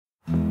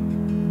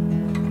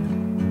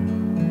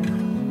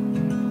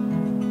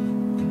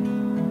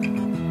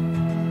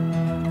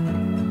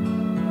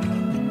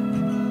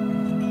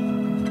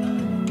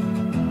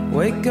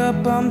wake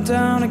up, I'm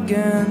down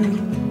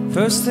again.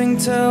 First thing,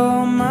 tell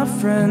all my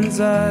friends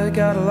I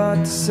got a lot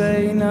to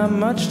say, not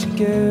much to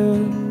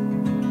give.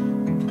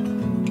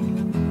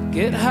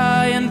 Get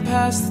high and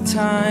pass the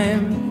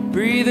time,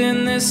 breathe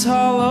in this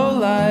hollow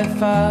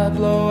life. I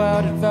blow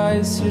out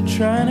advice you're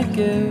trying to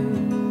give.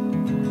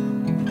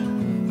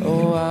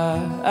 Oh,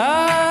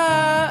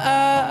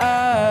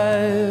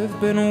 I've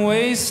been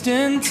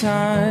wasting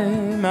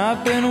time,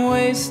 I've been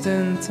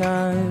wasting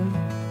time.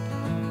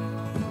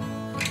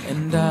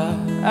 And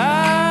I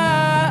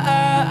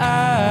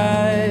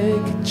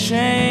could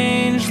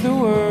change the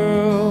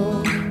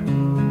world,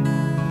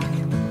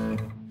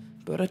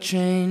 but I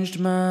changed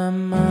my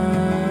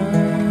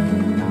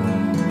mind,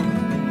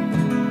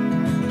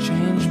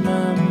 changed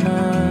my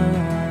mind.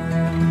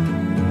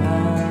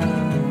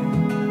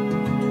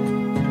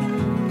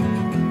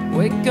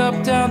 Wake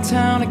up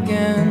downtown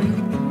again,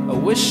 I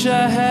wish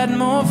I had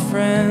more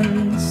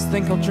friends.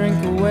 Think I'll drink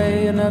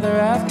away another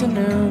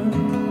afternoon.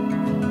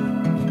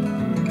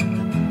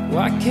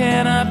 Why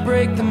can't I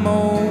break the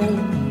mold?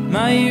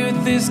 My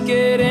youth is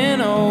getting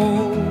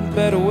old.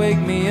 Better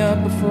wake me up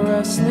before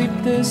I sleep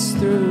this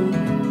through.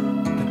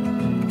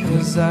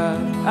 'Cause I've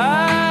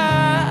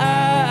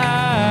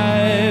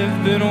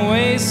been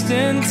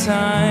wasting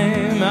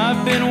time,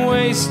 I've been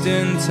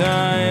wasting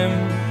time.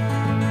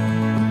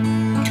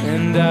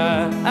 And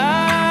I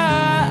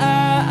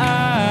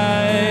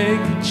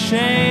could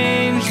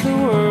change the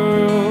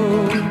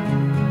world,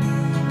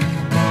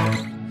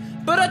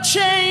 but I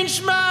changed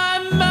my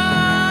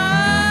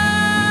mind,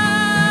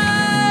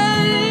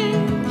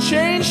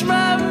 changed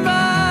my mind.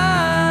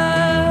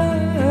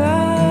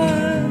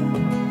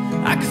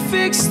 I could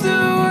fix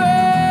the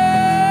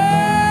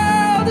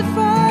world if I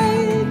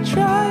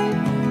tried.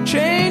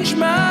 Change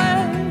my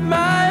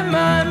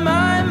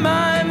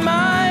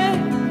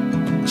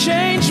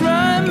change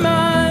my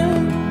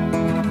mind.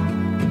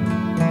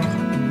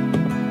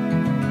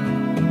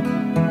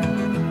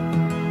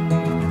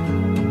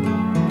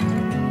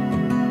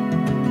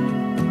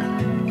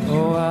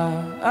 Oh,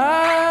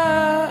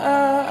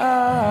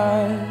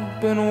 I've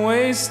been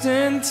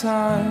wasting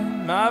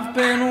time, I've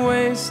been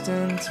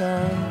wasting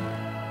time.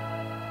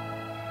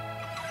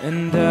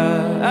 And I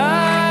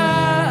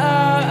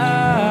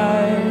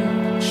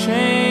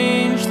change